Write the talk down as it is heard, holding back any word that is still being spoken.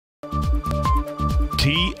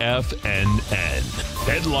TFNN.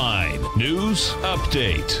 Headline News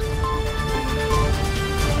Update.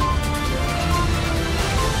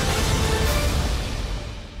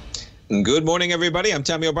 Good morning, everybody. I'm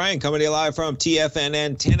Tommy O'Brien coming to you live from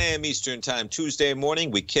TFNN, 10 a.m. Eastern Time, Tuesday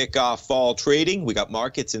morning. We kick off fall trading. We got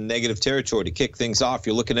markets in negative territory to kick things off.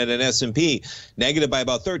 You're looking at an S&P negative by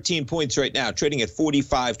about 13 points right now, trading at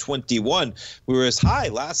 45.21. We were as high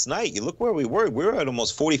last night. You look where we were. We were at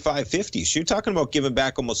almost 45.50. So you're talking about giving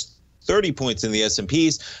back almost 30 points in the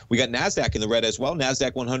S&Ps. We got NASDAQ in the red as well.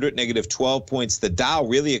 NASDAQ 100, negative 12 points. The Dow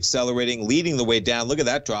really accelerating, leading the way down. Look at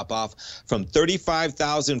that drop off from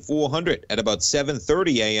 35,400 at about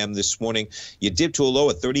 7:30 a.m. this morning. You dipped to a low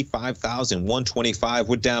at 35,125.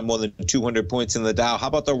 We're down more than 200 points in the Dow. How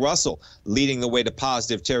about the Russell leading the way to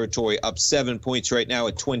positive territory, up 7 points right now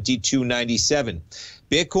at 2297.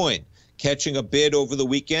 Bitcoin catching a bid over the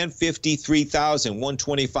weekend,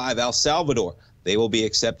 53,125. El Salvador, they will be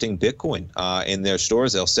accepting Bitcoin in their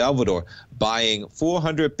stores. El Salvador buying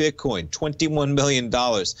 400 Bitcoin, $21 million.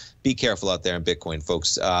 Be careful out there in Bitcoin,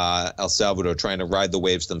 folks. El Salvador trying to ride the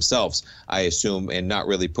waves themselves, I assume, and not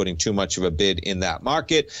really putting too much of a bid in that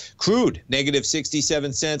market. Crude, negative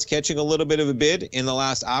 67 cents, catching a little bit of a bid in the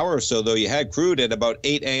last hour or so, though. You had crude at about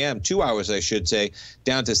 8 a.m., 2 hours, I should say,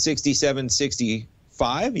 down to 67.60.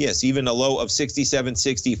 Yes, even a low of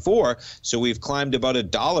 67.64. So we've climbed about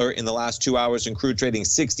 $1 in the last 2 hours in crude trading,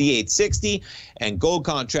 68.60. And gold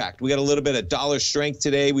contract, we got a little bit of dollar strength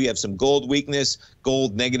today. We have some gold weakness.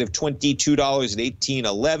 Gold negative $22 at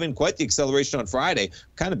 18.11. Quite the acceleration on Friday.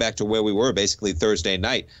 Kind of back to where we were basically Thursday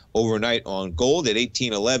night. Overnight on gold at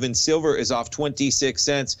 18.11. Silver is off 26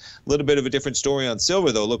 cents. A little bit of a different story on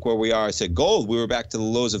silver, though. Look where we are. I said gold, we were back to the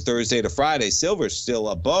lows of Thursday to Friday. Silver still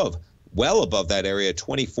above, well above that area,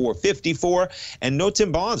 24.54. And notes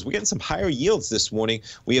and bonds, we're getting some higher yields this morning.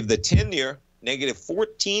 We have the 10-year negative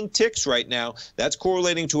 14 ticks right now. That's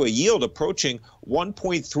correlating to a yield approaching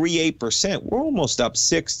 1.38%. We're almost up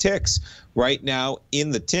 6 ticks right now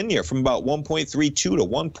in the 10-year, from about 1.32 to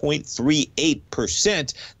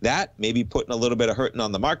 1.38%. That may be putting a little bit of hurting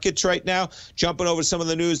on the markets right now. Jumping over some of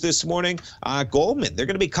the news this morning, Goldman, they're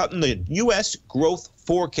going to be cutting the U.S. growth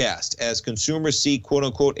forecast as consumers see, quote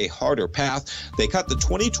unquote, a harder path. They cut the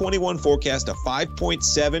 2021 forecast to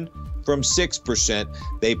 5.7 from 6%.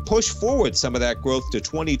 They push forward some of that growth to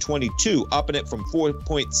 2022, upping it from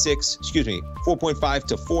 4.5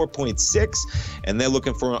 to 4.6, and they're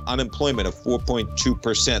looking for an unemployment of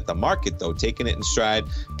 4.2%. The market, though, taking it in stride,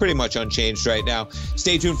 pretty much unchanged right now.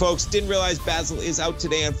 Stay tuned, folks. Didn't realize Basil is out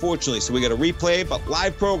today, unfortunately, so we got a replay, but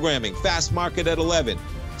live programming, fast market at 11.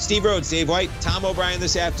 Steve Rhodes, Dave White, Tom O'Brien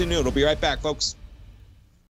this afternoon. We'll be right back, folks.